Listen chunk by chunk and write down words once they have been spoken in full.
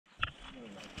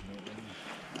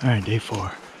All right, day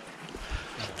 4.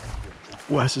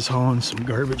 Wes is hauling some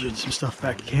garbage and some stuff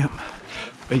back to camp,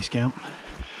 base camp.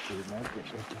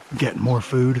 Getting more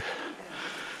food,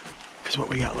 because what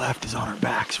we got left is on our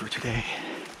backs for today.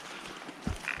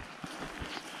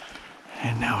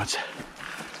 And now it's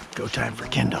go time for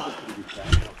Kendall.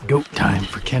 Goat time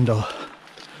for Kendall.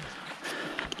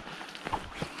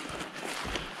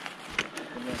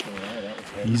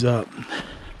 He's up.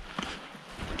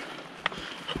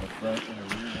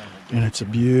 And it's a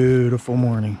beautiful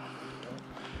morning.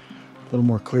 A little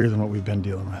more clear than what we've been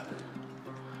dealing with.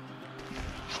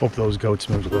 Hope those goats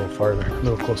moved a little farther, a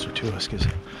little closer to us, because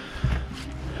it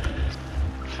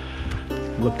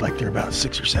looked like they're about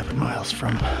 6 or 7 miles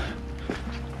from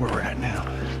where we're at now.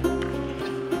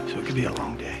 So it could be a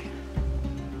long day.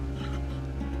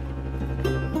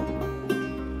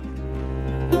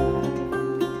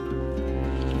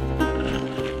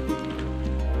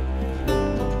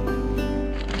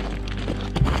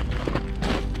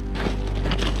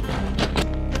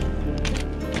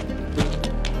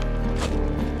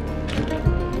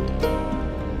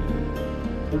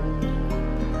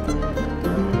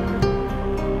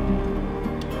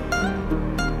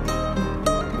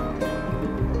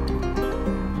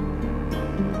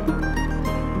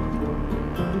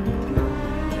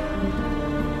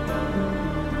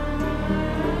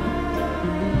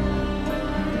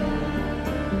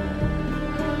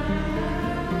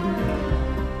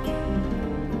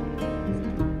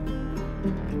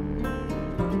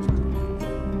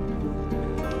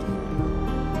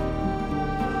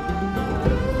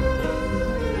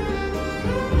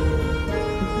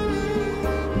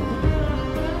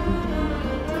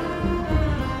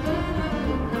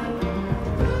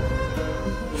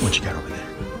 What you got over there?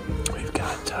 We've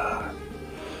got,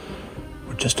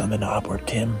 we're just on the knob where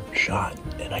Tim shot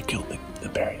and I killed the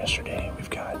bear yesterday. We've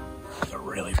got a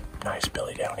really nice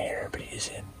billy down here, but he's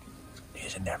in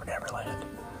Never Never Land.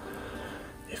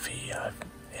 If he,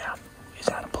 he's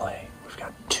out of play. We've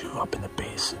got 2 up in the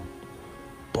basin.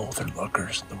 Both are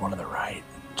lookers. The one on the right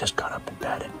just got up and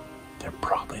bedded. They're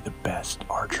probably the best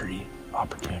archery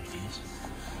opportunities,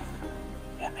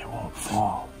 and they won't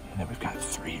fall. And then we've got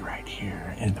 3 right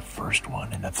here, and the first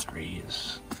one in the 3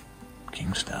 is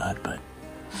King Stud, but...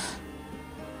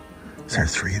 Is there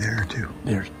 3 there or 2?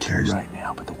 There's 2 right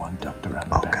now, but the one ducked around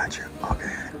the back. Oh, gotcha. Okay.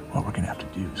 What we're gonna have to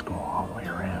do is go all the way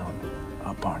around,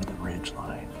 up onto the ridge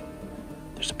line.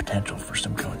 There's a potential for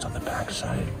some goats on the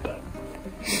backside, but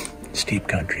steep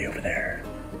country over there.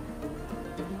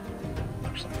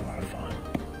 Looks like a lot of fun.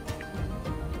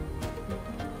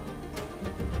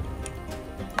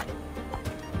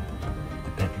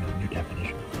 Depending on your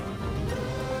definition of fun.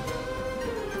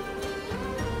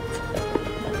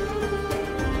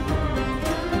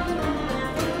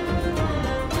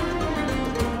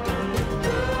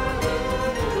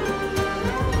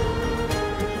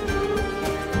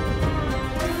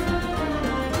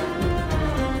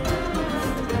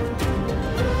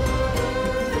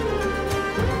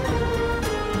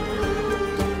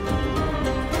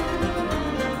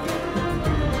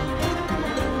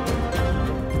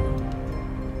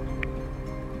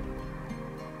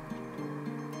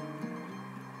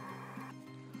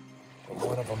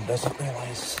 One of them doesn't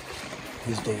realize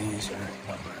his days are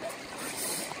numbered.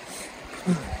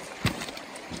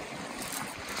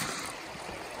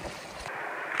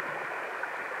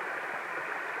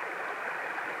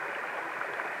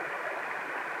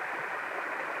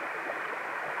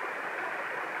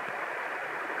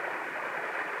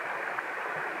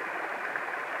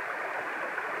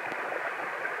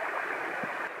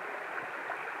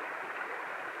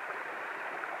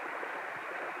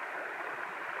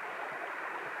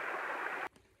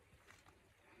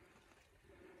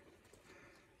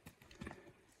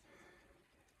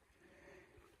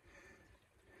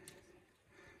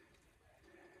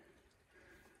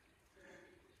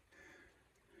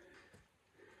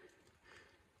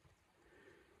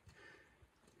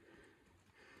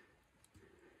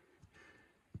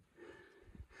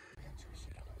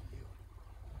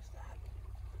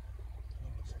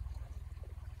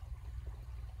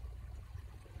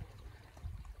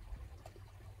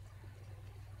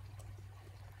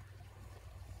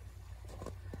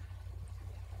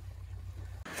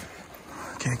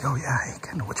 Okay, go, yeah, hey,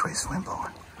 kind of which way is the wind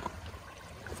blowing?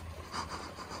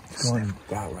 It's going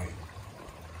that way.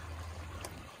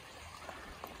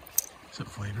 Is it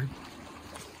flavored?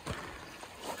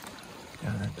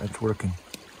 Yeah, that's working.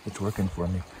 It's working for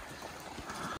me.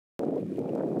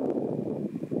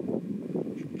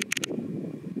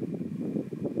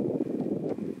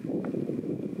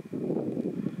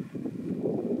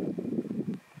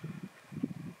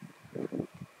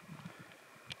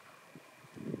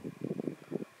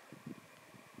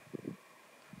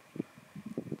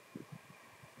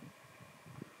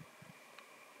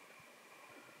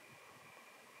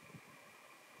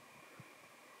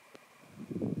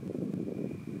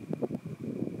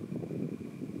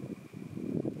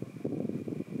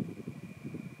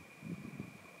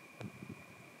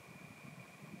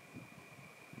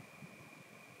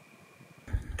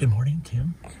 Good morning,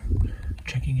 Tim.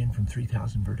 Checking in from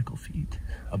 3,000 vertical feet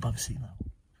above sea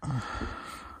level.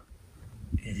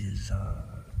 It is,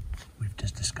 we've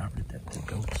just discovered that the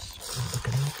goats we're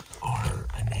looking at are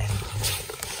a nanny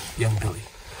and young Billy.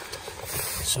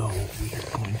 So we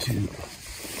are going to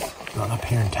run up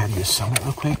here and tag this summit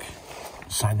real quick,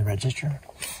 sign the register,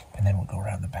 and then we'll go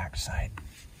around the backside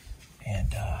and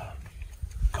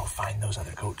go find those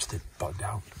other goats that bugged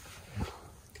out.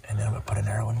 And then I'm gonna put an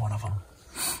arrow in one of them.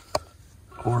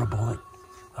 Or a bullet.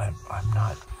 I'm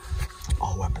not.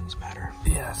 All weapons matter.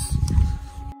 Yes.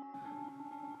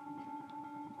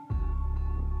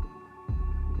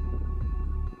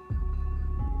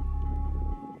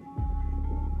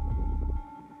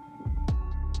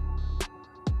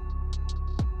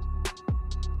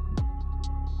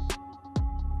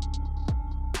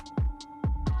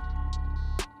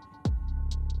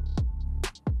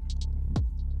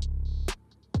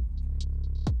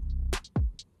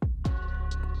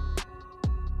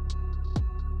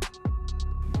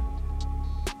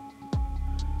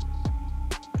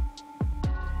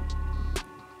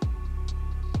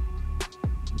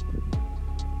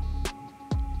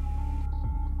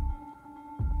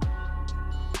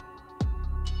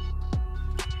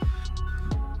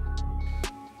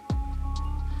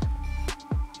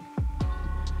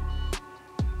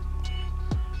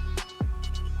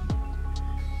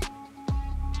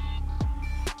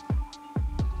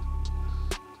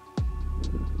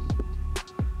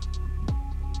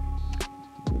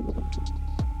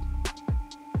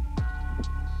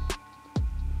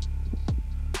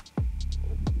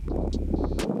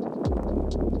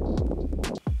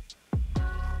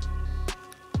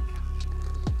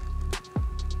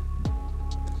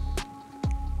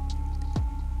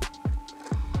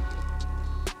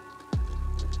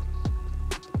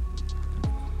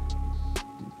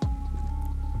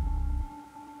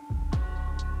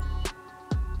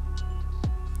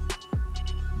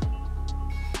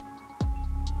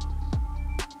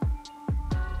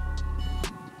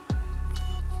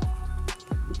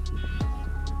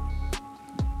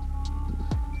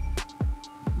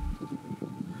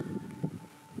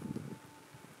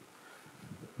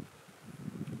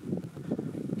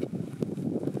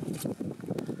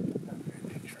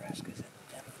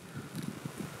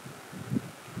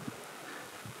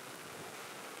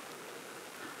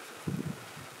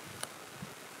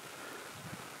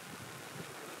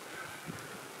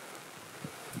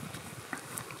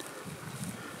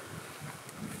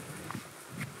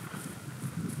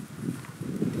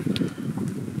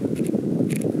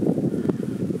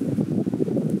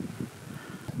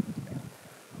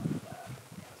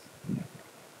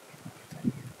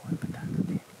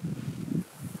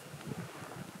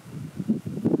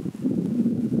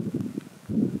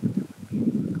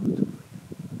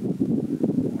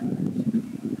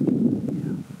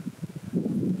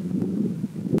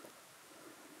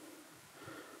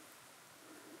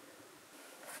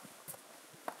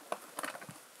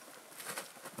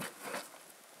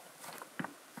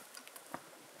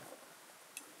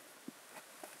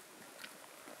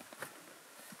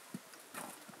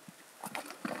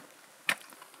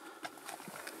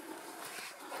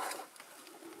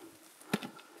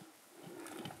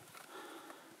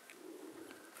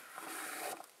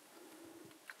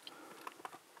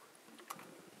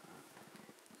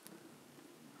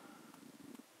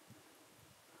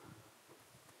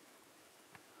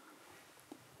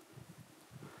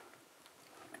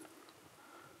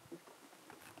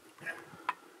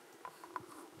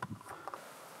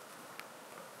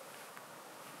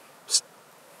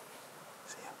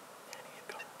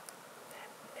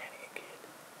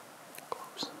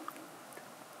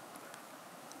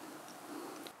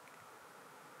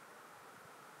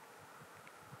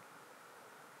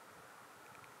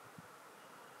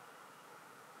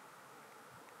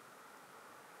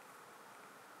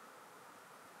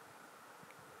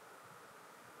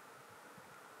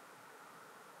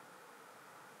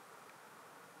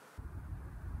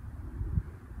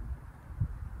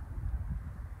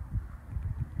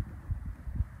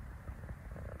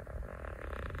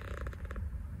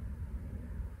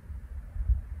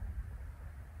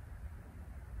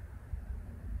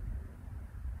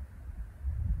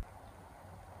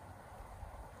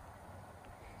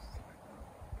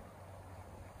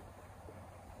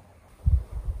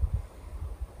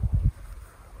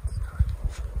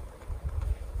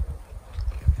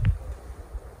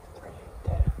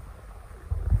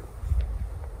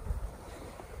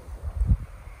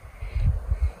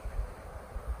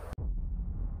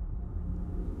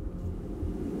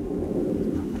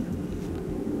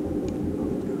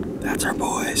 That's our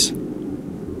boys.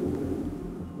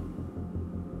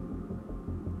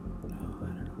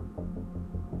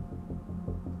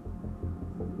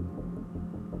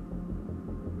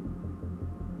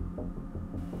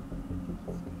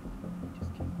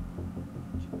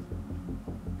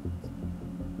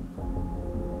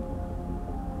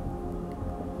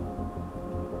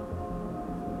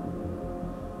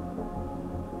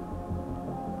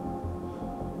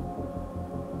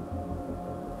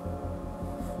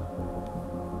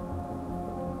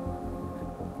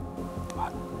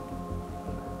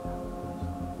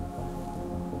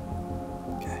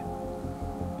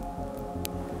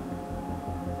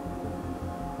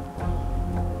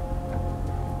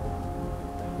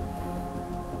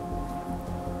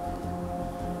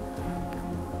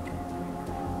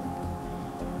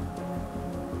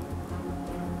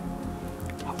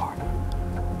 Florida.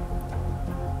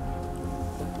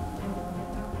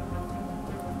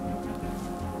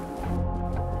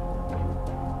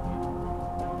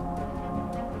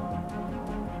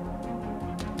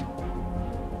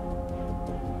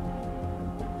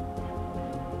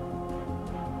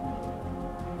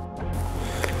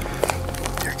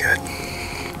 You're good.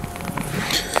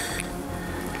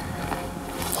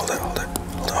 Hold it, hold it,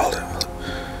 hold it, hold it, hold it.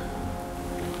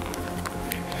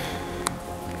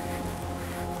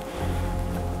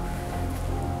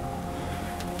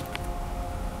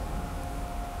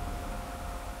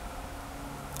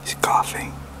 He's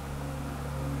coughing.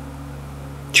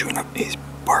 Chewing up, he's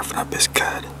barfing up his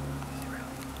cud.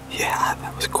 Yeah,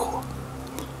 that was cool.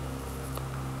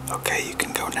 Okay, you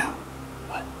can go now.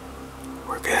 What?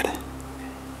 We're good.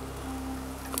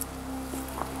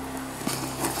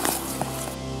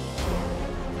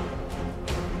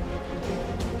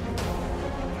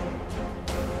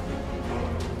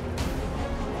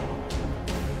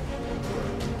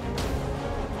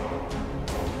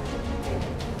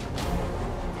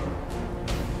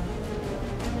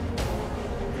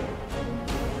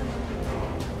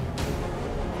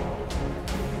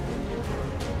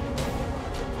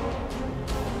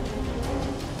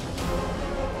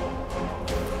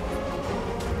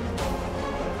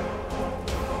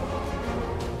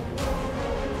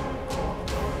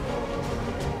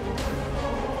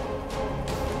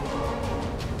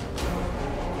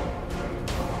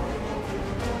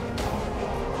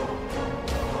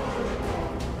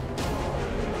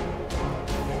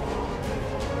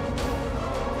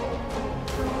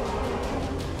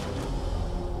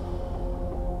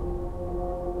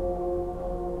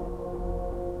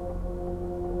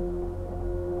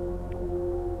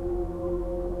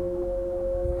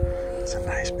 It's a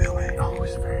nice building. Oh,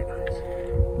 it's very nice.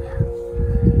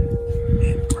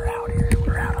 And we're out here.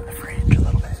 We're out on the fringe a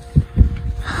little bit.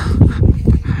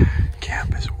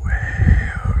 Camp is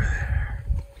way over there.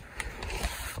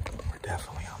 We're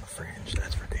definitely on the fringe,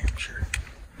 that's for damn sure.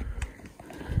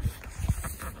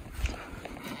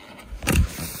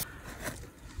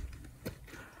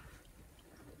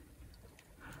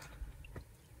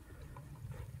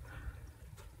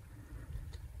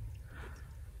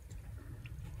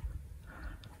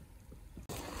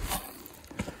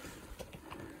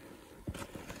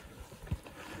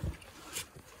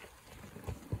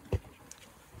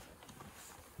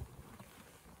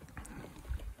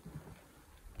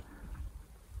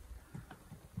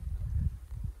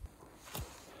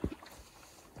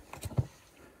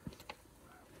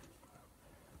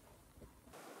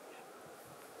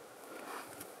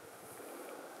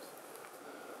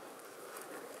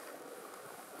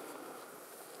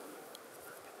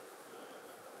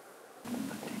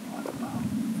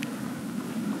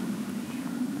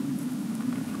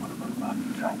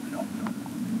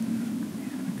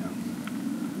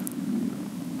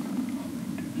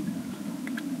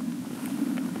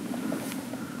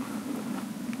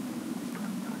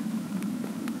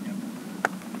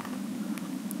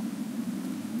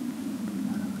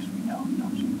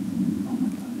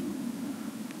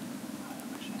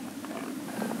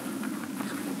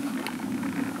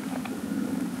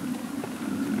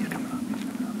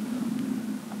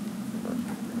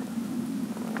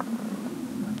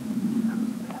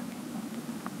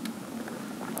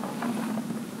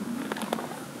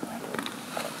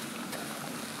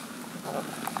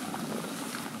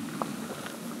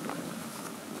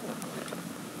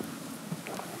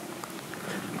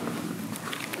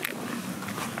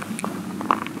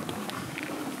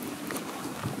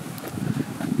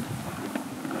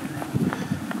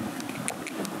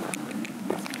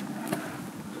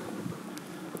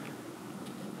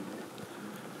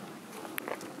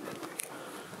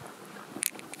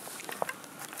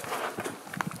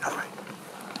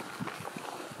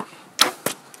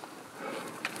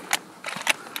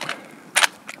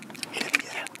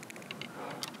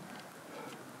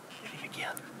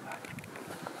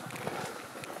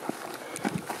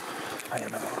 I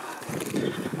don't know.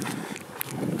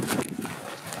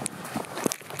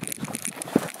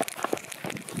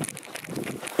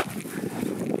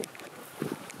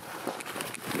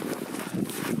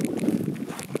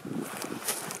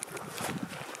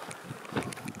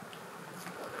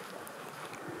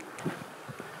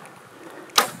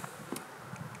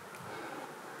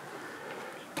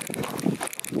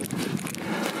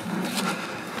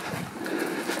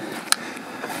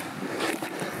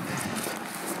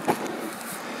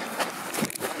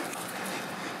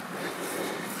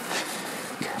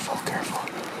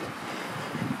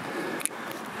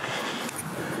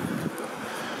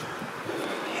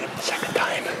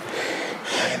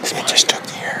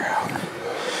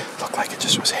 like it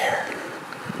just was hair.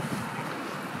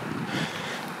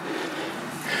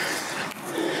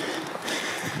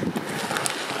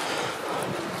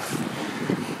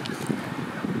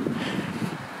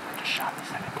 Just shot the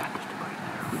second time just to bring it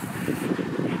down.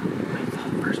 Yeah, I thought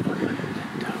the first one I didn't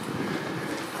do.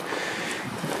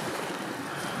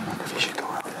 I wonder if you should go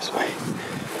over this way.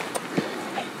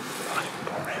 Hey,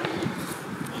 go around.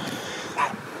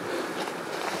 Adam.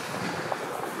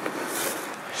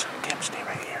 Tim, stay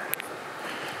right here.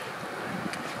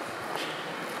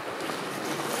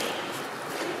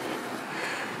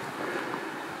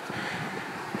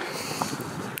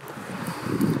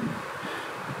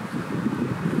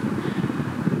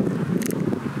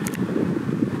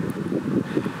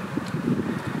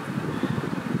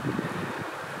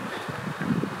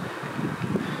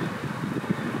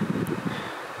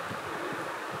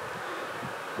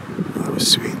 That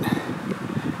was sweet.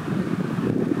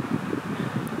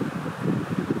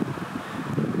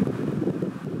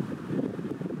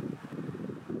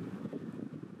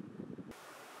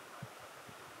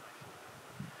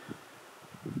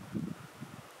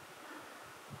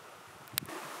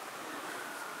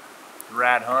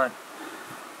 Rad hunt.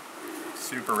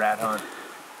 Super rad hunt.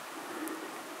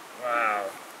 Wow.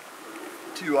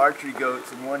 2 archery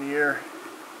goats in 1 year.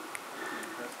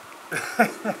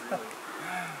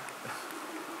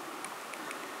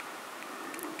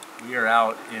 We are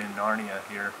out in Narnia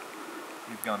here.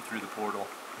 We've gone through the portal.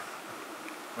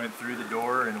 Went through the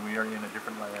door and we are in a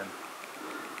different land.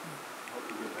 Hope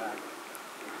we get back.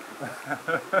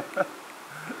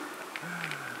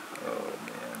 Oh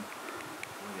man.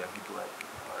 Oh yeah, he bled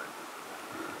hard.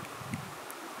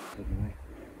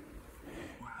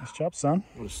 Nice job, son.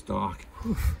 What a stalk.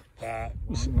 That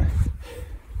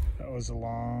was a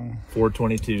long...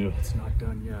 422. It's not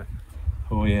done yet.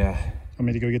 Oh yeah. Want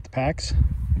me to go get the packs?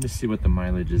 Let me see what the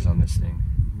mileage is on this thing.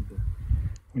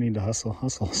 We need to hustle,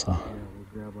 so. Yeah, we'll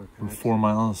grab our We're packs. 4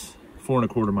 miles,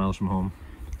 4.25 miles from home.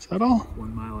 Is that all?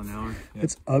 1 mile an hour. Yeah.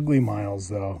 It's ugly miles,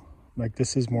 though. Like,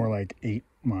 this is more like 8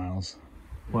 miles.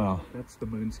 Wow. That's the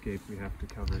moonscape we have to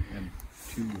cover, and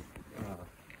 2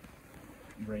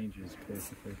 ranges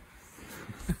basically.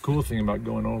 The cool thing about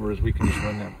going over is we can just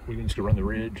run that. We can just go run the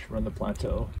ridge, run the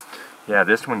plateau. Yeah,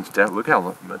 this one's look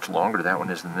how much longer that one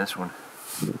is than this one.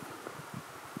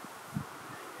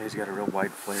 Yeah, he's got a real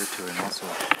wide flare to it, and also.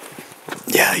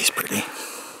 Yeah, he's pretty.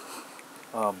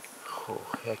 Oh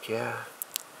heck yeah!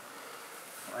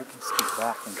 I can skip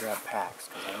back and grab packs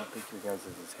because I don't think your guys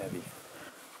is as heavy.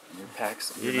 And your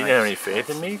packs. You didn't have any faith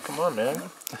in me? Come on,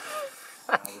 man.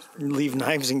 Leave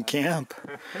knives in camp.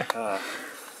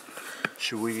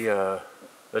 Should we?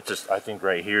 Let's just. I think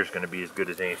right here is going to be as good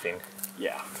as anything.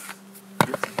 Yeah.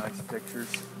 Get some nice pictures.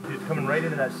 He's coming right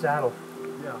into that saddle,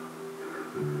 Yeah.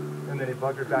 and then he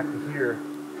buggers back to here,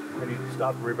 and he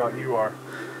stopped where about you are.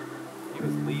 He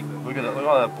was leaving. Look at that! Look at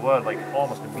all that blood, like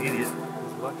almost immediate. He's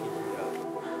lucky he got.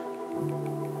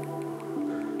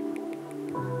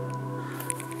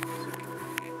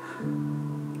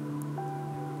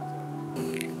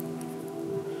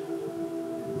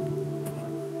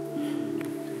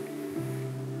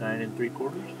 9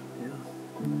 3/4.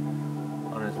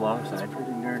 Yeah. On his long side.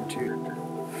 Pretty darn too.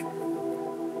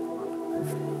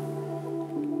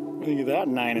 Look at that,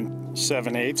 9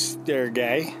 7/8 there,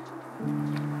 guy.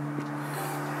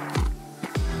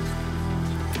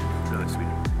 Really sweet.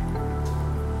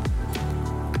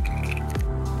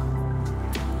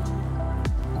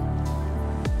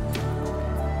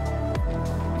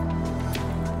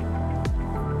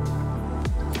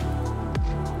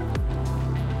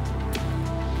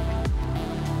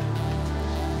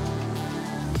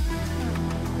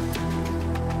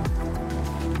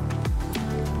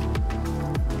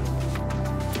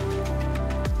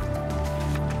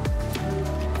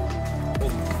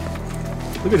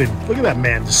 Look at him. Look at that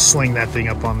man just sling that thing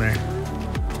up on there.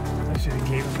 I should have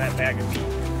gave him that bag of meat.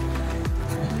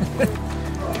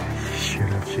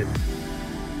 Shit.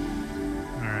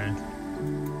 Alright.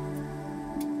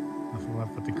 Nothing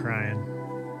left but the crying.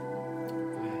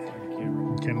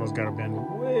 Kendall's got to bend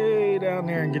way down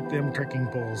there and get them trekking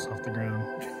poles off the ground.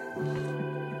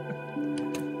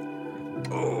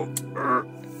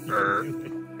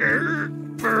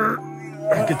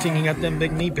 Good thing you got them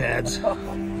big knee pads.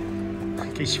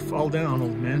 In case you fall down,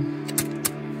 old man.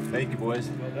 Thank you, boys.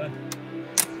 Well done.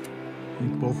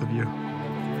 Thank both of you.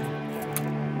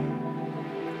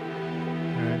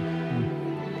 Alright.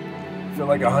 Feel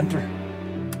like a hunter.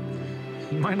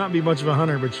 You might not be much of a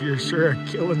hunter, but you're sure a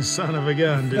killing son of a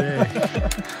gun today.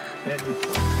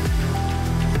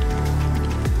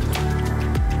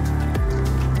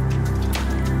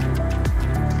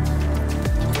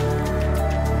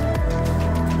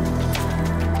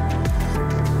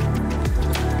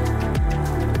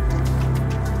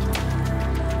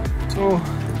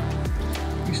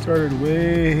 started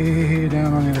way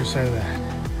down on the other side of that.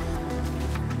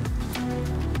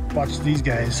 Watch these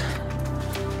guys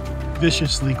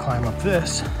viciously climb up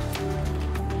this.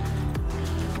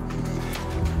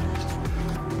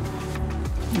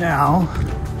 Now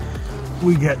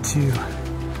we get to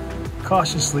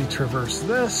cautiously traverse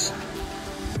this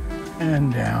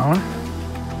and down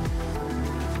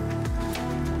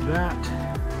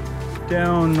that,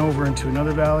 down over into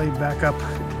another valley, back up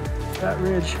that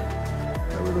ridge,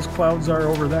 right where those clouds are,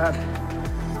 over that,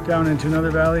 down into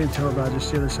another valley until about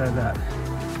just the other side of that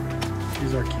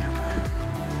is our camp.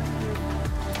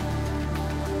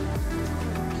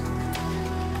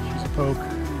 She's a poke,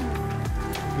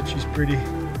 but she's pretty.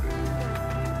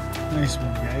 Nice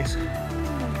one, guys.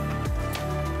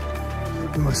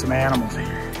 Working with some animals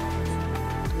here.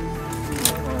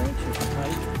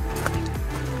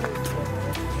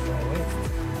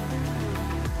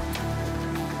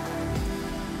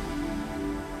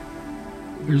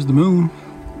 There's the moon.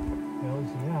 Hells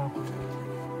yeah.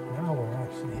 Now we're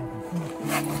actually having fun.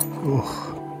 Oh.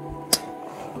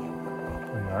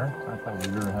 We are? I thought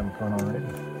we were having fun already.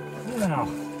 No.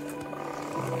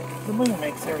 The moon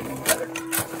makes everything better.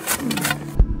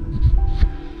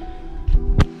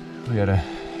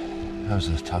 That was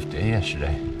a tough day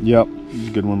yesterday. Yep, it was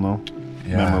a good one though.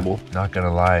 Yeah, memorable. Not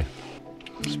gonna lie,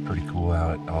 it was pretty cool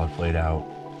how it all played out.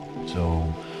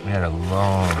 So we had a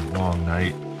long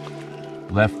night.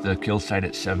 Left the kill site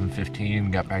at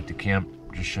 7:15. Got back to camp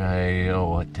just shy,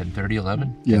 10:30,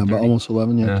 11? Yeah, about almost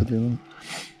 11. Yeah, 11.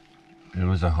 It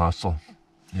was a hustle.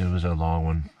 It was a long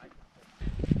one.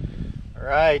 All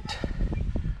right,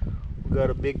 we got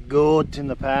a big goat in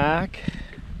the pack.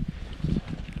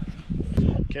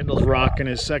 Kendall's rocking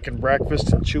his second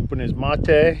breakfast and chooping his mate.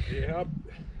 Yep.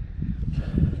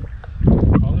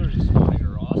 Colors this morning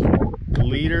are awesome. The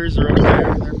leaders are up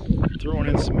there. They're throwing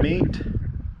in some meat.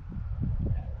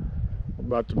 We're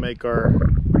about to make our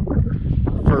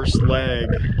first leg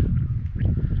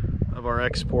of our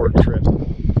export trip.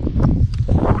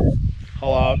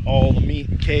 Haul out all the meat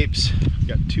and capes. We've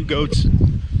got 2 goats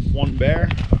and 1 bear.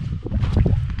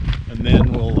 And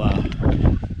then we'll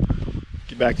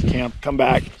get back to camp, come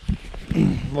back,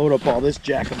 load up all this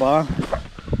jackabaw.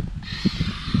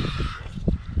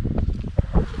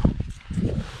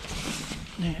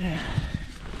 Yeah.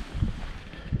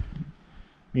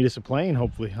 Meet us a plane,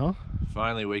 hopefully, huh?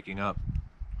 Finally waking up.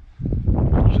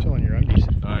 You're still in your undies.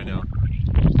 I know.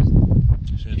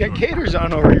 You got gaiters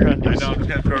on over your I undies. know, I'm just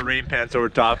gonna throw rain pants over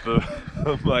top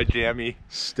of my jammy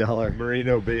Stellar.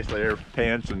 merino base layer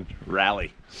pants and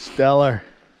rally. Stellar.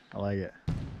 I like it.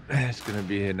 It's gonna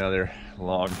be another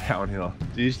long downhill.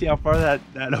 Do you see how far that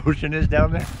ocean is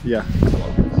down there? Yeah.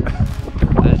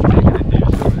 That's taking a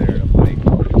deuce over there. I'm like,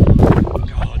 oh,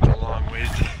 it's a long ways.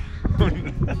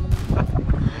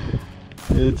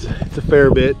 It's a fair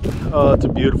bit. Oh, it's a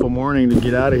beautiful morning to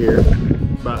get out of here.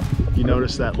 But you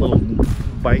notice that little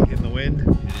bite in the wind?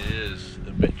 It is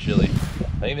a bit chilly.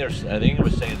 I think it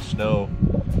was saying snow.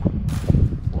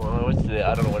 Well, what's today?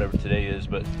 I don't know whatever today is,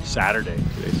 but Saturday.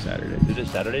 Today's Saturday. is it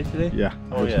Saturday today? Yeah.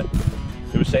 Oh yeah.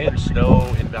 It was saying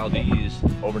snow in Valdez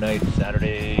overnight,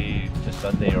 Saturday to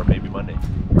Sunday, or maybe Monday.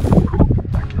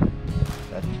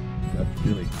 That's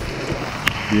really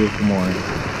Beautiful morning.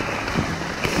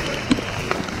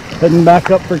 Heading back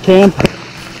up for camp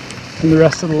and the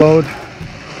rest of the load.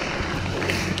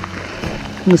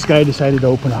 And this guy decided to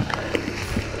open up.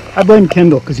 I blame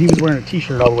Kendall because he was wearing a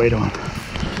t-shirt all the way to him.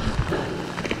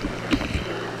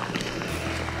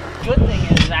 Good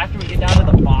thing is, after we get down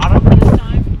to the bottom this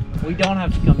time, we don't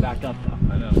have to come back up though.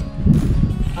 I know.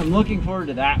 I'm looking forward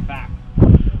to that fact.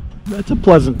 That's a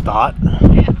pleasant thought.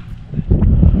 Yeah.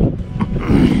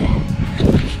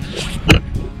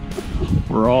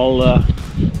 We're all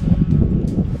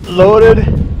loaded.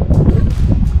 You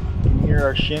can hear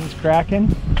our shins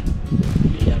cracking.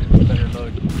 Yeah, better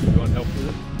load. You want help with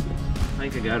it? I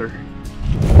think I got her.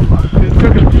 It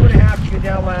took him 2.5 to get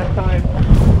down last time.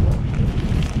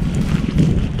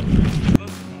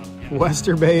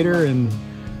 Westerbaiter and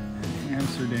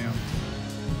Amsterdam.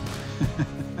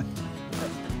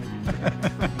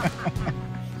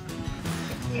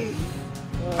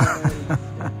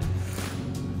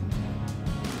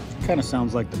 Kind of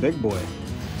sounds like the big boy.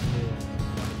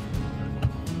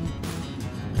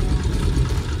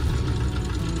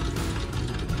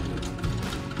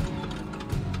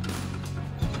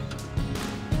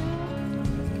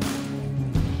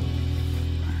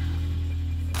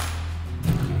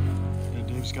 Yeah,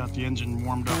 Dave's got the engine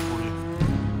warmed up for you.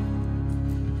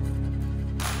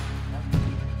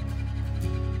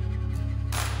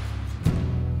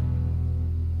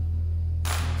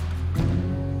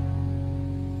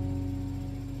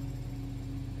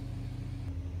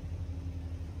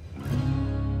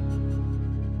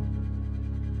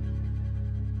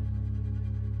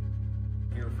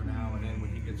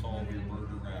 blankets all over your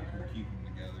murder wrap and keep them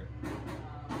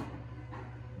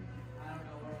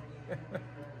together.